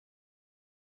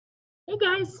Hey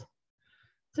guys,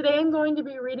 today I'm going to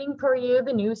be reading for you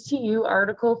the News to You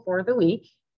article for the week.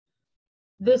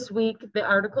 This week, the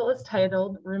article is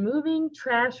titled Removing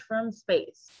Trash from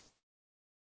Space.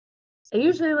 I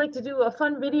usually like to do a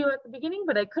fun video at the beginning,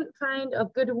 but I couldn't find a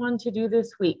good one to do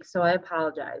this week, so I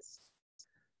apologize.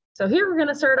 So here we're going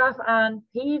to start off on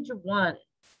page 1.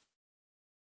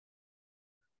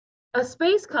 A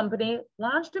space company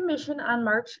launched a mission on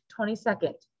March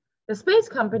 22nd. The space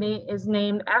company is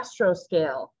named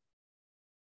Astroscale.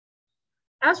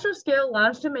 Astroscale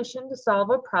launched a mission to solve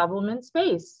a problem in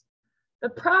space. The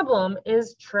problem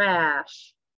is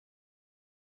trash.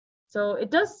 So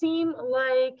it does seem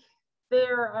like this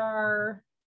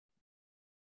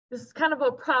is kind of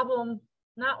a problem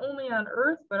not only on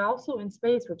Earth, but also in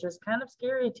space, which is kind of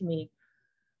scary to me.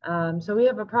 So we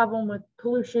have a problem with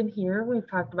pollution here. We've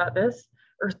talked about this.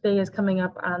 Earth Day is coming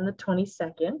up on the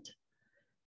 22nd,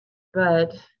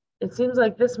 but it seems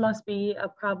like this must be a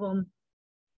problem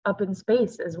up in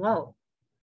space as well.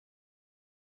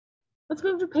 Let's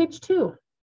move to page 2.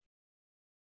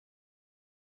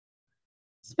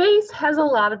 Space has a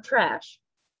lot of trash.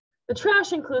 The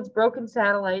trash includes broken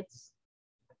satellites.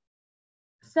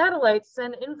 Satellites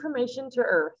send information to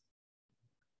Earth.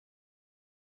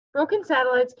 Broken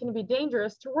satellites can be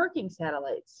dangerous to working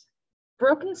satellites.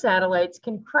 Broken satellites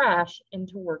can crash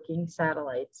into working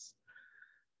satellites.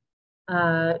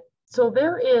 So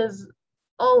there is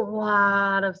a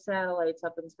lot of satellites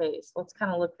up in space. Let's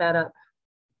kind of look that up.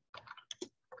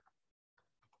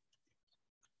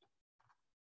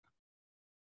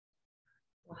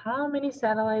 Well, how many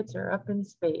satellites are up in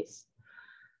space?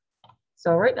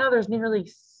 So right now there's nearly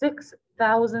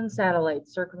 6,000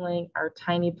 satellites circling our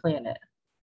tiny planet.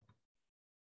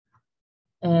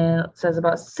 And it says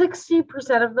about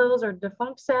 60% of those are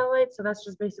defunct satellites, so that's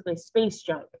just basically space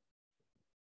junk.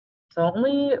 So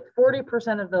only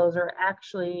 40% of those are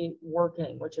actually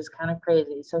working, which is kind of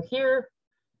crazy. So here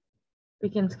we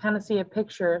can kind of see a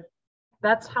picture.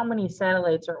 That's how many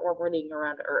satellites are orbiting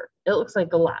around Earth. It looks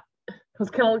like a lot. It's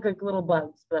kind of look like little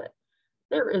bugs, but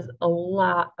there is a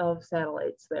lot of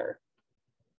satellites there.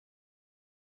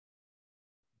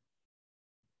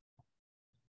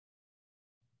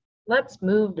 Let's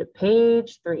move to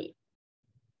page 3.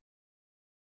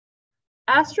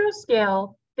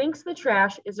 Astroscale thinks the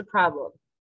trash is a problem.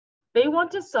 They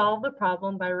want to solve the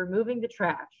problem by removing the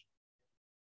trash.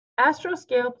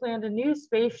 Astroscale planned a new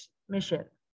space mission.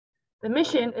 The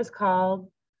mission is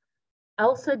called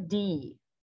ELSA-D.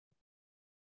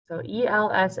 So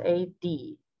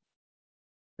ELSA-D.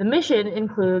 The mission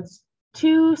includes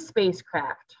 2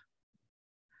 spacecraft.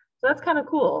 So that's kind of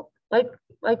cool.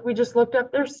 Like we just looked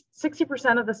up, there's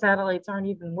 60% of the satellites aren't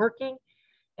even working,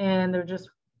 and they're just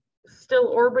still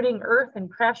orbiting Earth and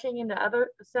crashing into other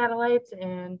satellites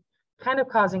and kind of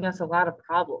causing us a lot of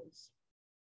problems.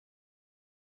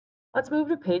 Let's move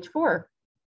to page 4.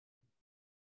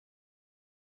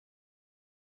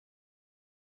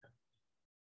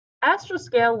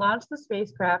 Astroscale launched the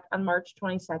spacecraft on March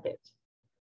 22nd.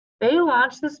 They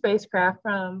launched the spacecraft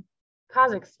from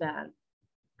Kazakhstan.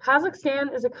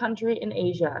 Kazakhstan is a country in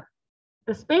Asia.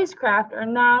 The spacecraft are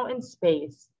now in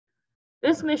space.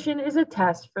 This mission is a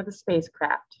test for the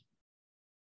spacecraft.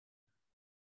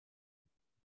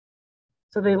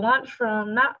 So they launched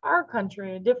from not our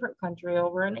country, a different country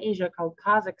over in Asia called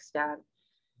Kazakhstan.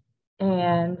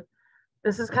 And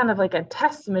this is kind of like a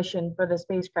test mission for the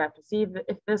spacecraft to see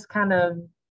if this kind of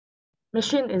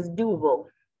mission is doable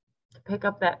to pick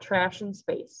up that trash in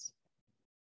space.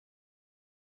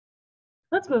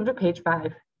 Let's move to page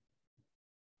 5.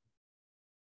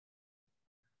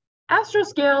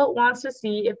 Astroscale wants to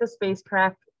see if the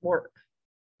spacecraft work.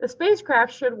 The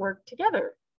spacecraft should work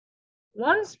together.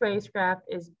 One spacecraft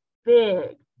is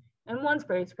big and one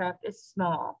spacecraft is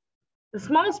small. The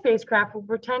small spacecraft will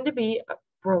pretend to be a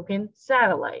broken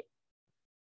satellite.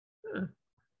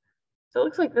 So it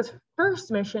looks like this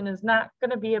first mission is not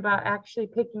going to be about actually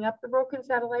picking up the broken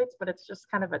satellites, but it's just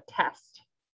kind of a test.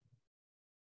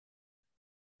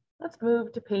 Let's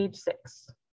move to page 6.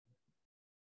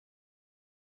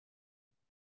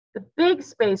 The big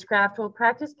spacecraft will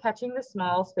practice catching the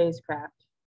small spacecraft.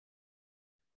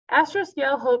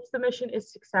 Astroscale hopes the mission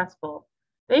is successful.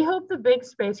 They hope the big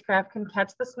spacecraft can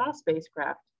catch the small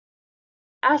spacecraft.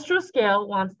 Astroscale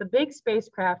wants the big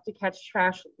spacecraft to catch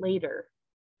trash later,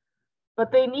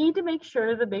 but they need to make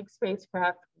sure the big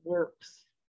spacecraft works.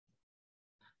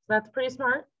 So that's pretty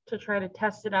smart to try to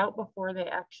test it out before they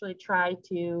actually try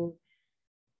to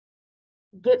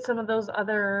get some of those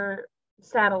other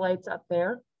satellites up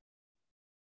there.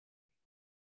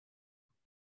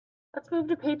 Let's move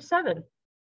to page 7.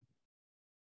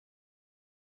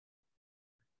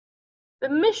 The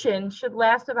mission should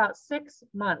last about 6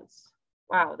 months.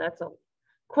 Wow, that's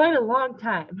quite a long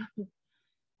time.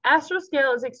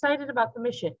 Astroscale is excited about the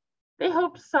mission. They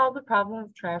hope to solve the problem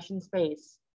of trash in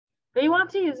space. They want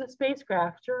to use a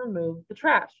spacecraft to remove the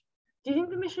trash. Do you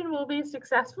think the mission will be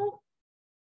successful?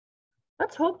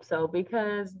 Let's hope so,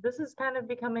 because this is kind of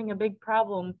becoming a big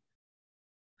problem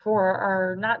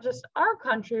for not just our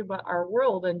country, but our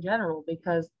world in general,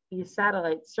 because these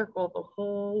satellites circle the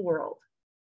whole world.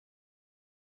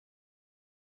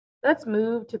 Let's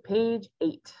move to page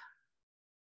 8.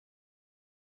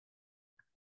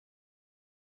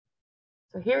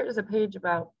 So here is a page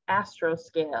about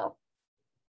Astroscale.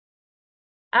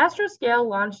 Astroscale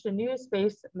launched a new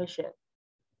space mission.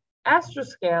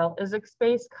 Astroscale is a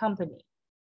space company.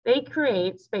 They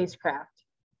create spacecraft.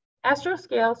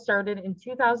 Astroscale started in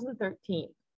 2013.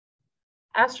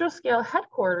 Astroscale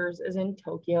headquarters is in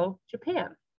Tokyo,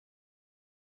 Japan.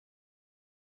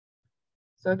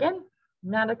 So again,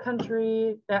 not a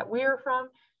country that we're from.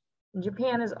 And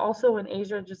Japan is also in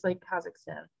Asia, just like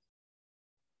Kazakhstan.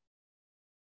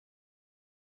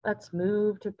 Let's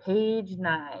move to page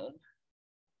 9.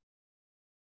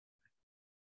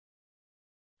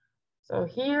 So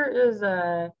here is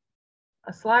a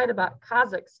slide about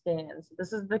Kazakhstan. So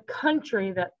this is the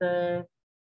country that the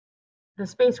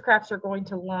spacecrafts are going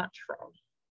to launch from.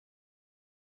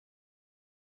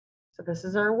 So this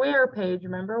is our where page.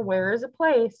 Remember, where is a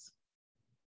place?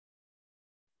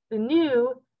 The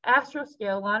new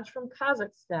Astroscale launched from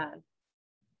Kazakhstan.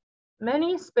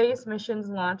 Many space missions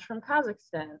launch from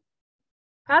Kazakhstan.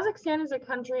 Kazakhstan is a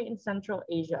country in Central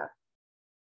Asia.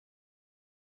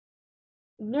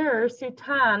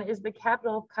 Nur-Sultan is the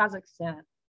capital of Kazakhstan.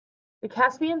 The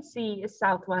Caspian Sea is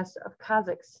southwest of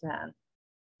Kazakhstan.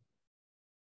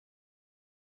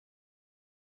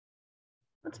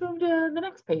 Let's move to the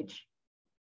next page.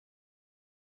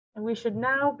 And we should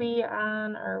now be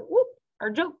on our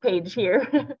joke page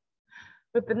here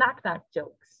with the knock-knock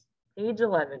jokes, page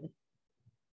 11.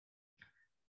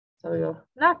 So you'll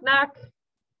knock, knock.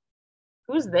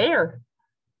 Who's there?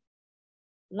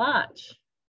 Launch.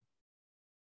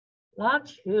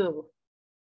 Launch who?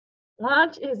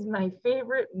 Launch is my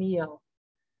favorite meal.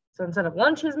 So instead of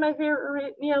lunch is my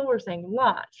favorite meal, we're saying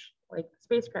launch, like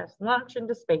spacecrafts launch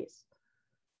into space.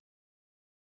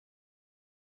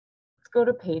 Let's go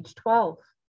to page 12.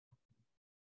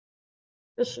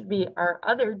 This should be our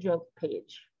other joke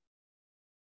page.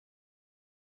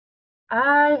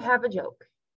 I have a joke.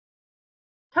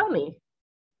 Tell me,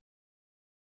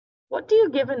 what do you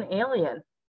give an alien?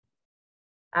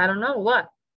 I don't know, what?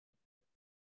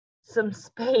 Some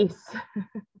space.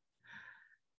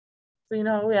 So, you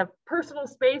know, we have personal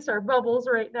space, our bubbles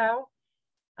right now.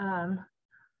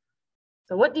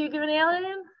 So what do you give an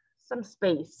alien? Some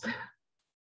space.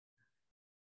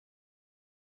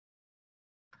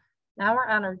 Now we're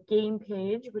on our game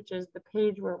page, which is the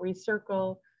page where we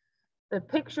circle the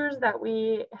pictures that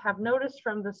we have noticed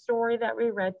from the story that we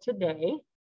read today.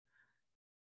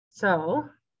 So,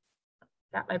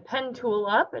 got my pen tool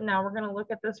up, and now we're going to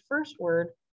look at this first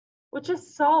word, which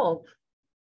is solve.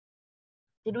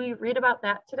 Did we read about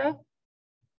that today?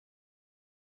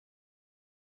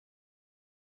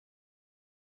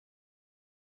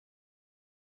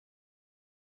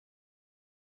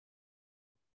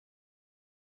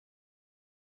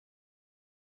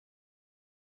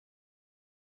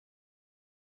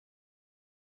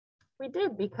 We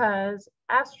did, because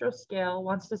Astroscale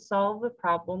wants to solve the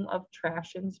problem of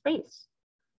trash in space.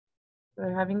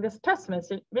 They're having this test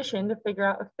mission to figure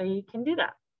out if they can do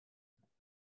that.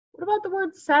 What about the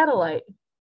word satellite?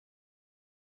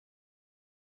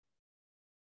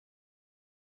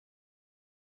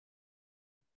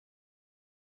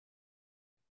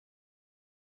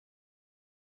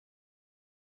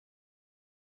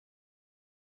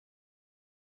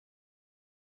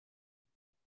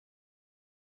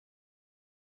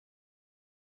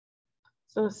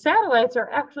 So satellites are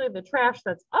actually the trash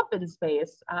that's up in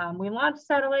space. We launch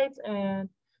satellites and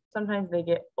sometimes they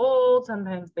get old,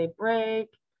 sometimes they break,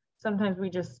 sometimes we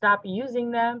just stop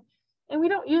using them. And we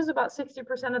don't use about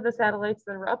 60% of the satellites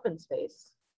that are up in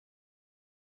space.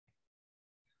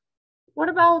 What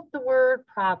about the word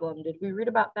problem? Did we read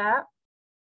about that?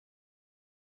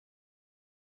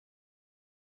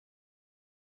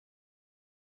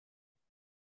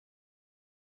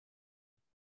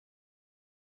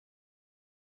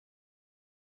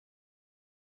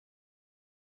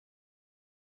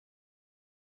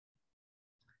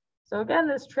 So again,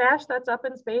 this trash that's up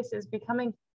in space is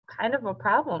becoming kind of a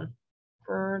problem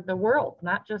for the world,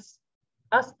 not just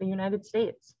us, the United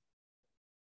States.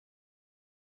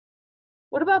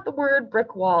 What about the word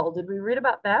brick wall? Did we read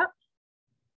about that?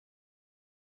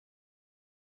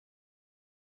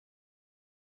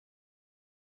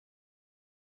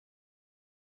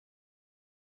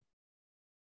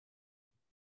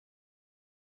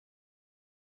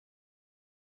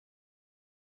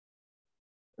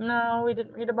 No, we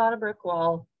didn't read about a brick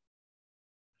wall.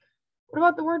 What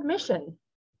about the word mission?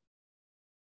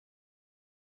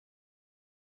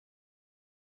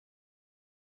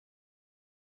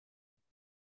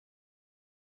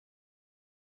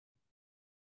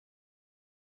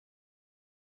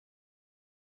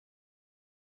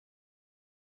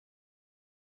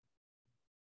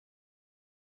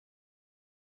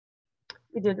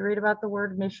 We did read about the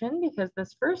word mission because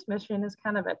this first mission is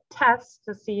kind of a test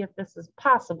to see if this is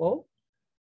possible.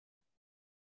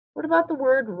 What about the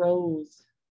word rose?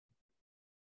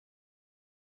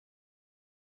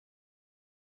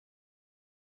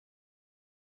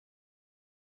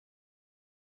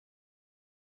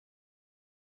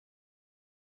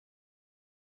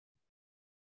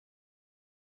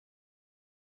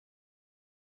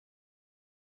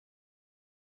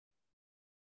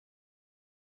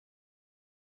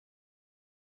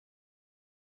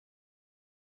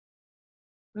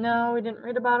 No, we didn't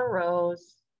read about a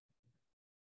rose.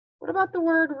 What about the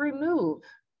word remove?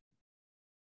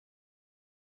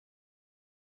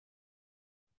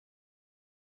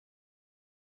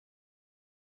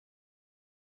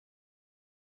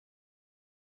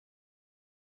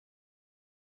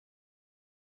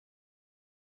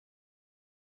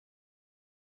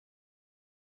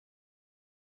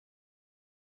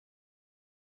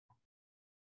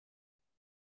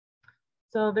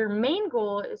 So their main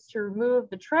goal is to remove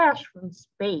the trash from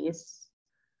space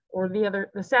or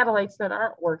the satellites that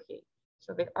aren't working.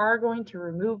 So they are going to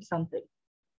remove something.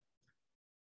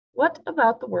 What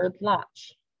about the word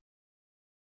launch?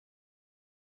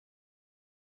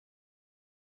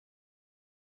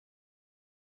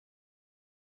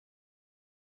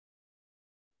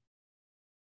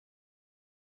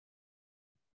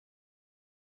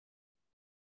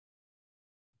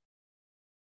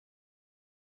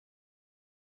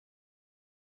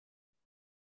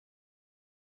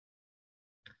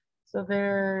 So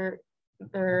their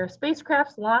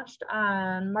spacecraft launched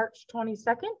on March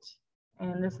 22nd,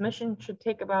 and this mission should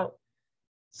take about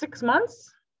 6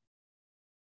 months.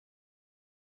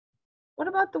 What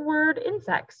about the word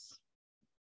insects?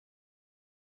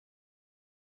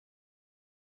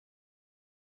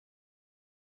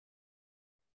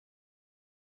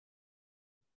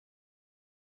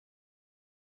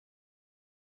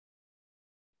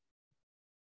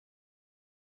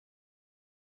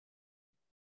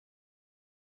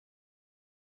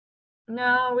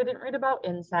 No, we didn't read about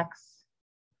insects.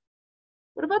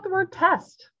 What about the word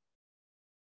test?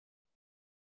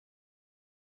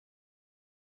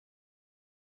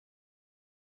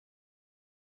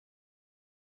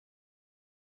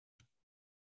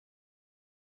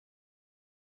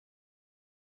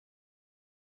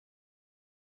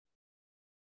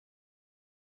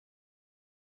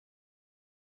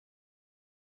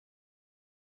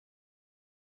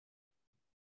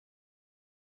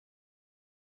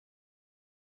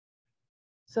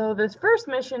 So this first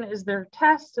mission is their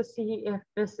test to see if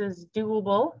this is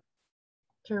doable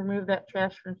to remove that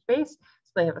trash from space.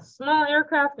 So they have a small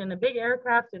aircraft and a big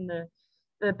aircraft, and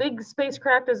the big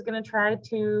spacecraft is going to try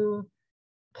to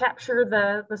capture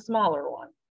the smaller one.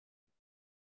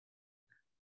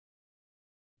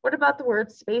 What about the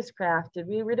word spacecraft? Did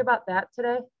we read about that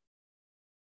today?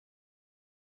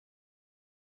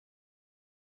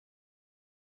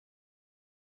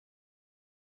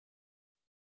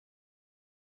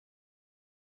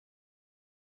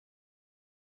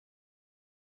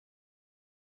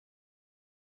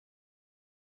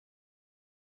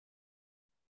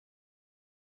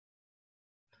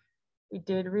 We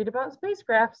did read about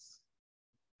spacecrafts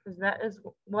because that is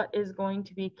what is going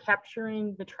to be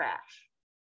capturing the trash.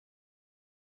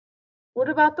 What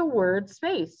about the word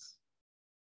space?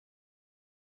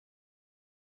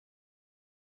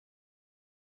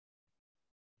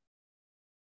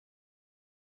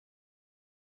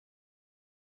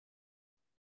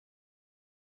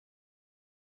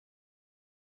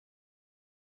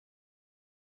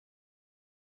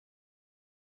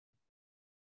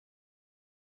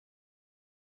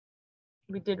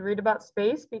 We did read about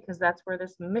space because that's where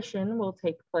this mission will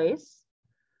take place,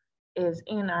 is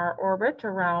in our orbit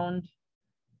around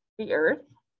the Earth.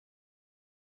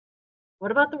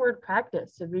 What about the word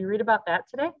practice? Did we read about that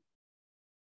today?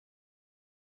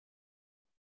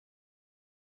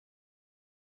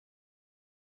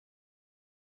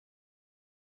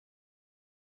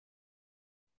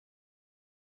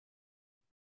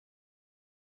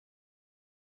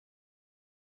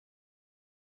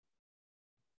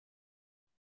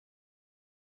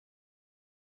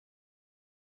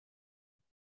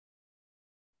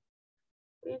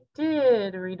 We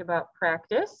did read about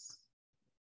practice.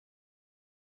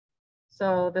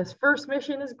 So this first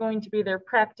mission is going to be their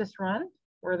practice run,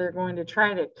 where they're going to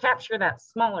try to capture that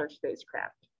smaller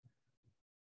spacecraft.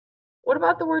 What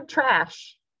about the word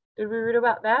trash? Did we read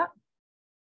about that?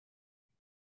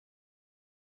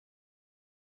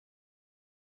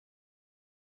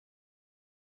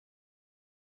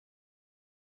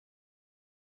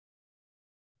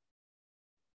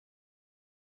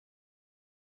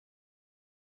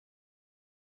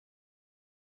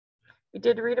 We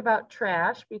did read about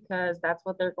trash because that's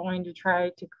what they're going to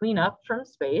try to clean up from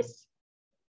space.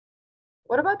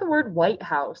 What about the word White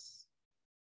House?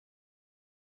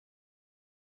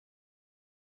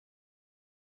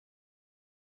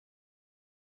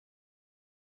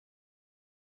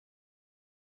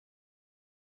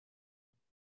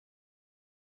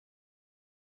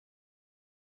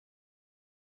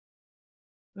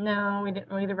 No, we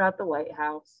didn't read about the White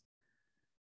House.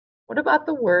 What about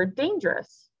the word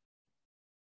dangerous?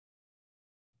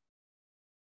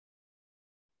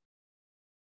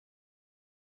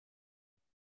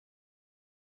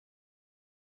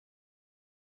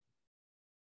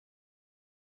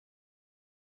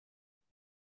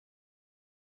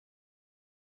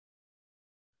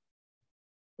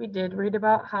 We did read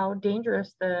about how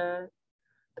dangerous the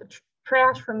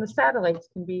trash from the satellites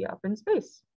can be up in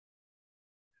space.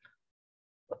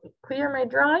 Clear my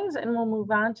drawings and we'll move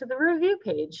on to the review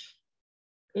page,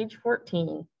 page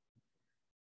 14.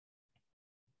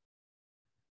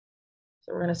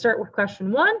 So we're going to start with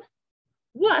question 1.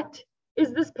 What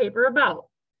is this paper about?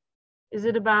 Is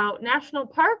it about national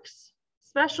parks,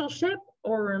 special ship,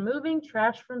 or removing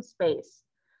trash from space?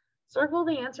 Circle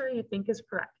the answer you think is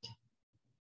correct.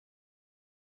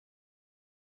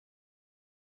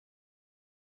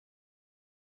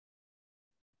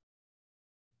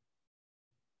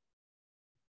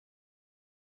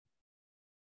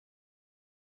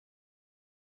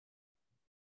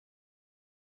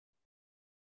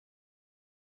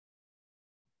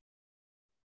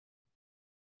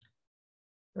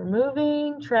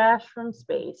 Removing trash from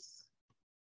space.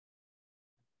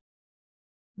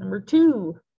 Number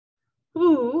 2,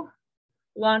 who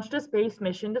launched a space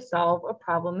mission to solve a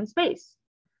problem in space?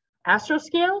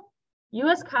 Astroscale,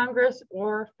 US Congress,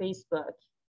 or Facebook?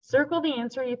 Circle the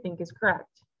answer you think is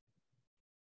correct.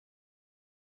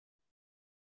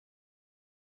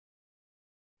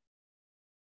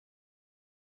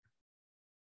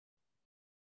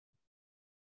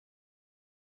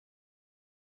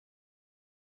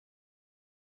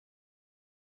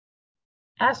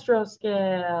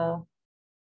 Astroscale.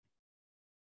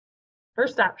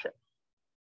 First option.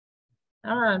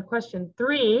 Now we're on question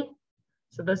 3.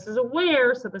 So this is a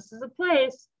where, so this is a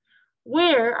place.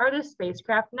 Where are the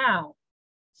spacecraft now?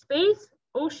 Space,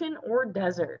 ocean, or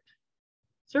desert?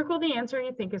 Circle the answer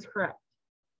you think is correct.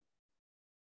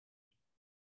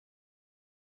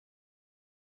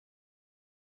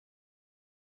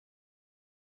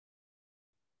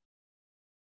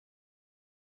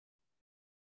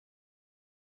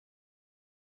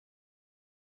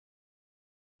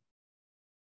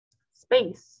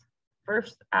 Space,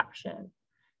 first option.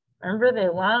 Remember, they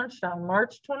launched on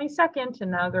March 22nd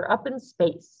and now they're up in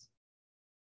space.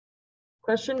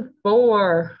 Question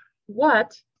 4,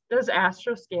 what does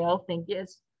Astroscale think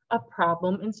is a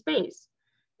problem in space?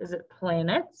 Is it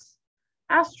planets,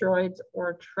 asteroids,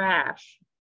 or trash?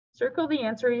 Circle the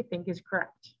answer you think is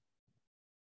correct.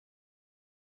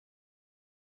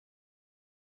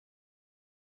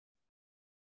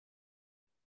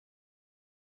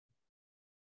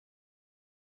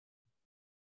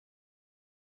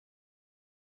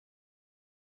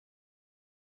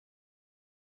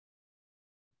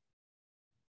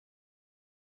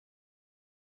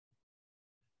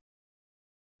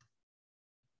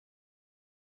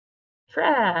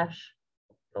 Trash,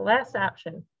 the last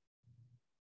option.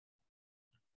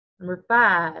 Number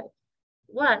 5,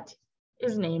 what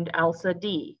is named ELSA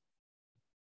D?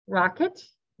 Rocket,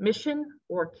 mission,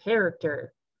 or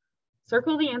character?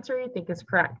 Circle the answer you think is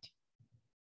correct.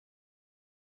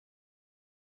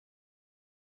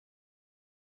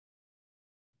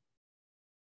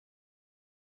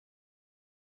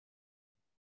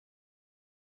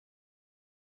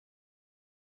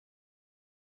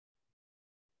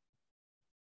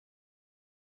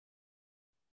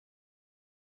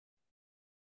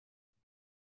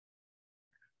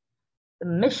 The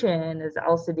mission is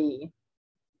ELSA D.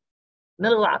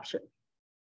 Middle option.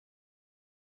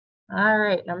 All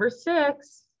right, number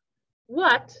 6.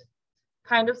 What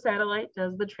kind of satellite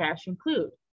does the trash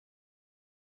include?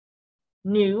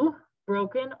 New,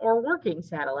 broken, or working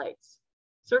satellites?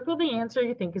 Circle the answer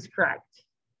you think is correct.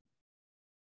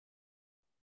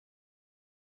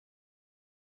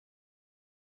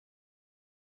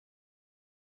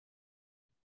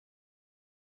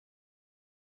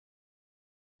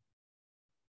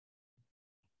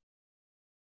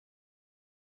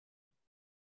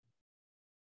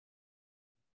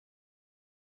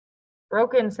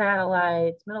 Broken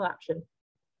satellites, middle option.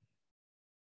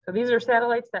 So these are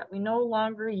satellites that we no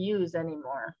longer use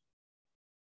anymore.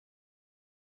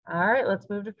 All right, let's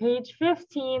move to page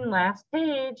 15, last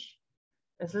page.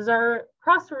 This is our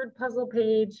crossword puzzle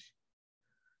page.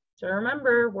 So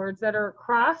remember, words that are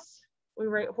across, we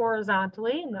write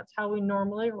horizontally, and that's how we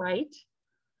normally write.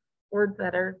 Words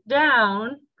that are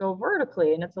down go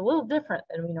vertically, and it's a little different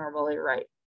than we normally write.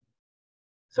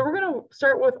 So we're going to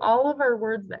start with all of our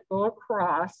words that go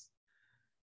across.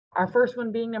 Our first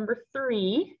one being number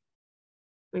 3.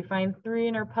 We find 3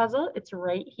 in our puzzle. It's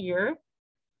right here.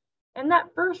 And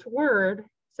that first word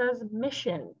says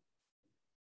mission.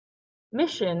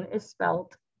 Mission is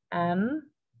spelled M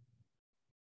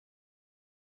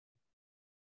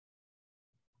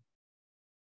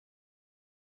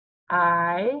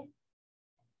I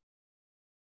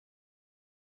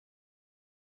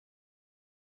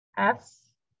S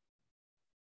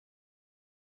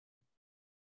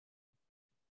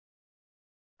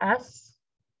S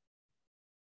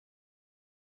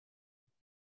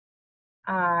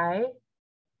I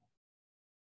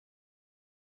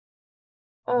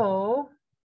O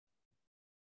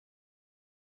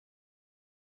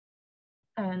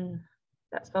N.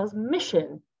 That spells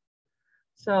mission.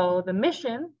 So the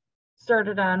mission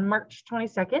started on March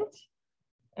 22nd.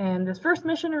 And this first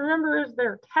mission, remember, is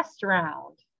their test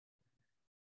round.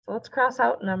 So let's cross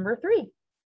out number 3.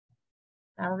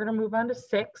 Now we're going to move on to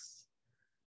 6.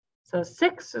 So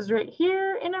 6 is right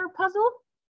here in our puzzle,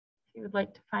 if you would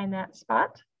like to find that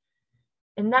spot.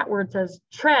 And that word says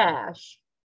trash.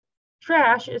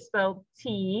 Trash is spelled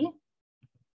T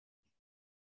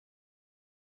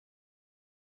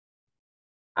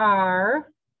R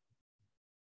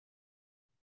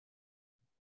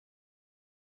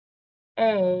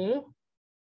A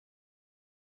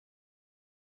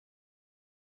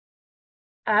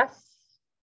S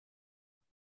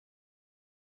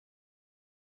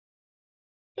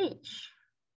H.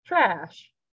 Trash.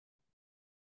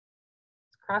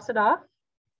 Let's cross it off.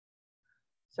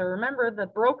 So remember, the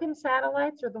broken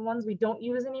satellites are the ones we don't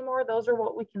use anymore. Those are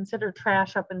what we consider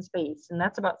trash up in space, and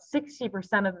that's about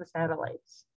 60% of the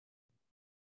satellites.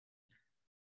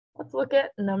 Let's look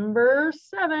at number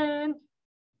 7.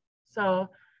 So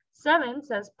 7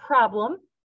 says problem.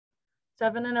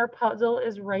 7 in our puzzle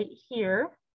is right here.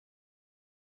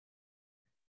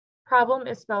 Problem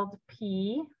is spelled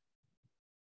P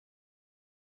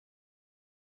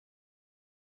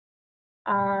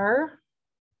R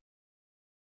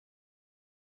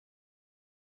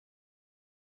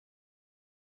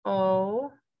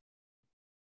O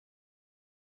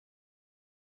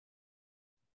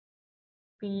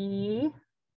B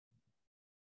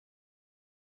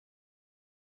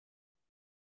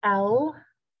L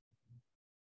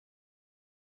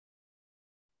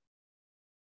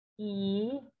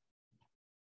E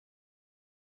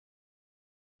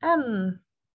M.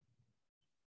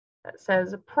 That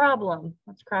says a problem.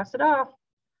 Let's cross it off.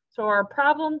 So our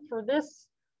problem for this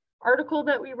article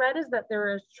that we read is that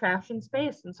there is trash in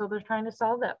space, and so they're trying to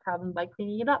solve that problem by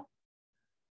cleaning it up.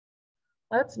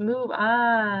 Let's move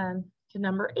on to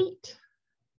number 8.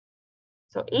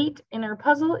 So 8 in our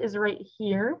puzzle is right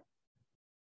here,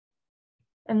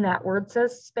 and that word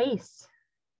says space.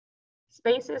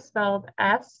 Space is spelled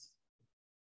S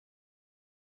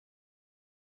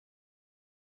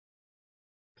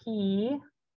P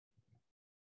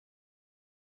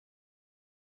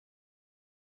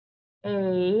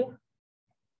A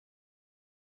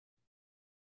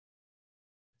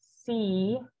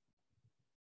C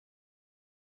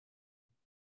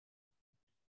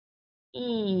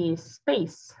E,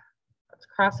 space. Let's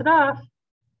cross it off.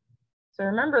 So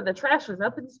remember, the trash is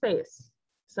up in space.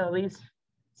 So these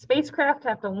spacecraft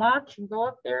have to launch and go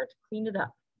up there to clean it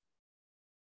up.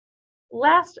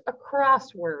 Last, a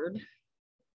crossword.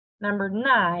 Number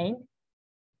 9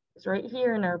 is right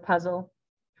here in our puzzle.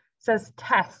 It says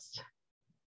test.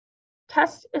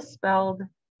 Test is spelled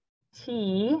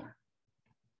T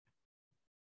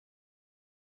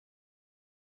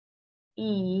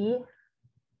E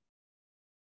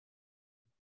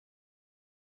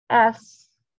S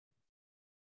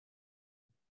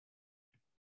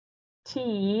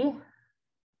T.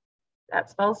 That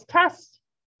spells test.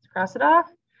 Let's cross it off.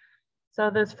 So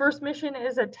this first mission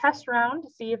is a test round to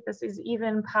see if this is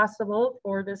even possible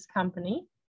for this company.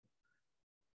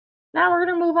 Now we're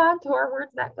going to move on to our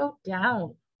words that go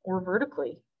down or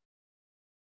vertically.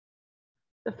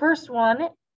 The first one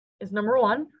is number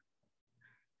 1. If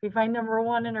we find number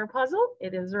 1 in our puzzle,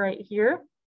 it is right here.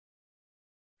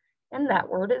 And that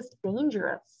word is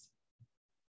dangerous.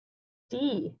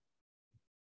 D.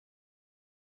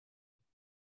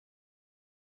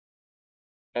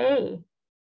 A.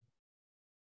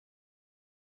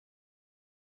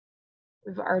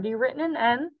 We've already written an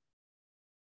N.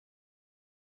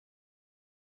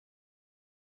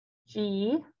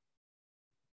 G.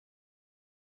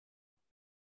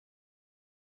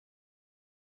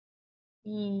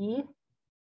 E.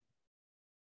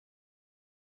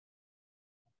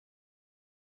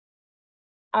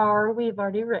 R we've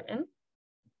already written.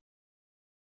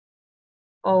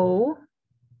 O.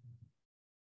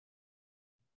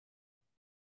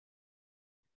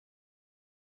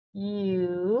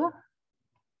 U.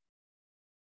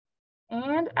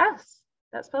 And S.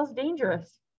 That spells dangerous.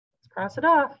 Let's cross it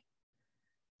off.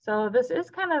 So this is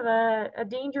kind of a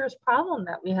dangerous problem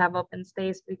that we have up in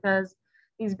space, because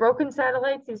these broken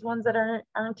satellites, these ones that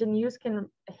aren't in use, can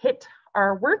hit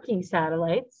our working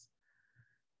satellites.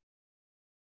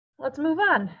 Let's move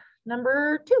on.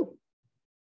 Number 2.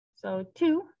 So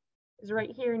 2 is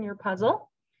right here in your puzzle.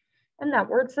 And that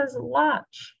word says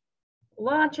launch.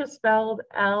 Launch is spelled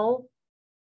L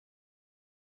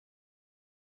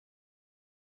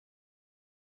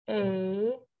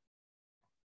A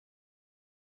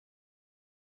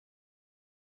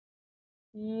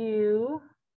U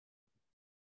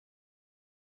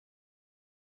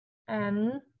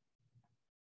N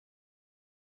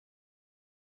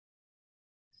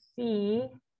C,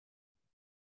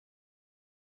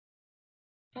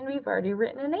 and we've already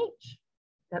written an H.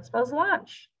 That spells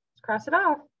launch. Let's cross it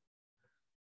off.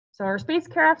 So our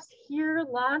spacecrafts here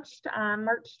launched on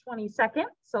March 22nd.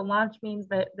 So launch means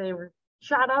that they were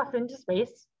shot off into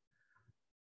space.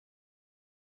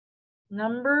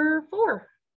 Number 4,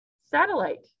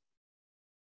 satellite.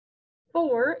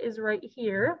 4 is right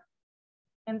here,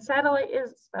 and satellite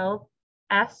is spelled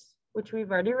S, which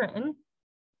we've already written.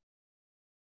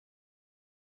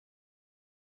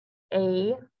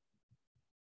 A.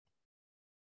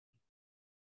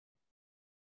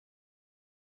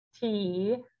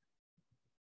 T.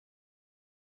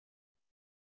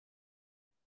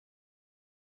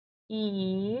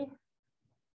 E.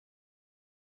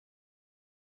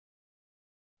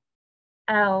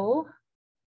 L.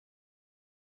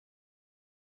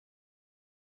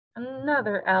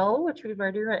 Another L, which we've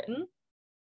already written.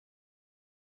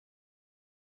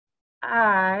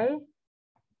 I.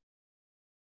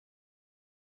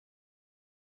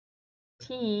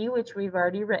 T, which we've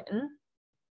already written.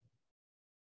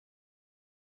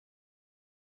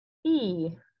 E,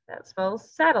 that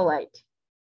spells satellite.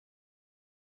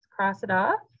 Let's cross it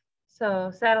off.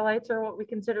 So satellites are what we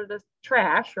consider the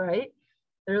trash, right?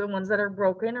 They're the ones that are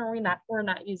broken or we're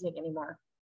not using anymore.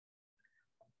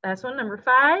 Last one, number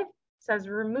 5, says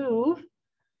remove.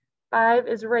 5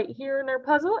 is right here in our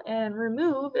puzzle, and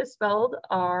remove is spelled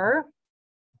R.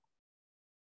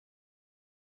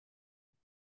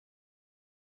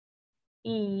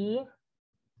 E.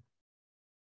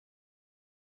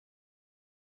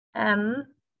 M.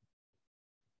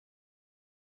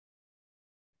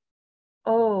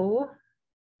 O.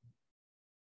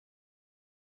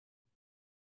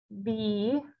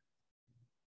 B.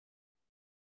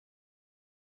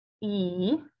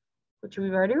 E, which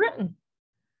we've already written.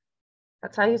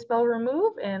 That's how you spell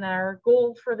remove, and our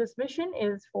goal for this mission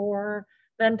is for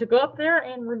them to go up there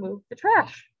and remove the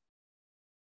trash.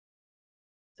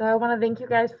 So I want to thank you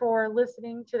guys for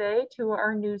listening today to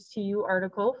our News to You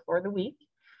article for the week.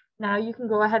 Now you can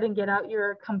go ahead and get out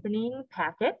your accompanying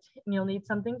packet, and you'll need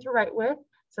something to write with,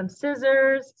 some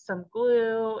scissors, some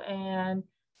glue, and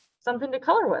something to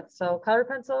color with. So color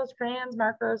pencils, crayons,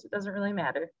 markers, it doesn't really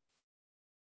matter.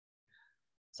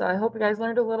 So I hope you guys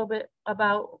learned a little bit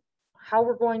about how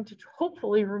we're going to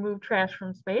hopefully remove trash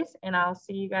from space, and I'll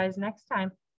see you guys next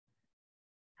time.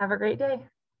 Have a great day.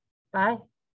 Bye.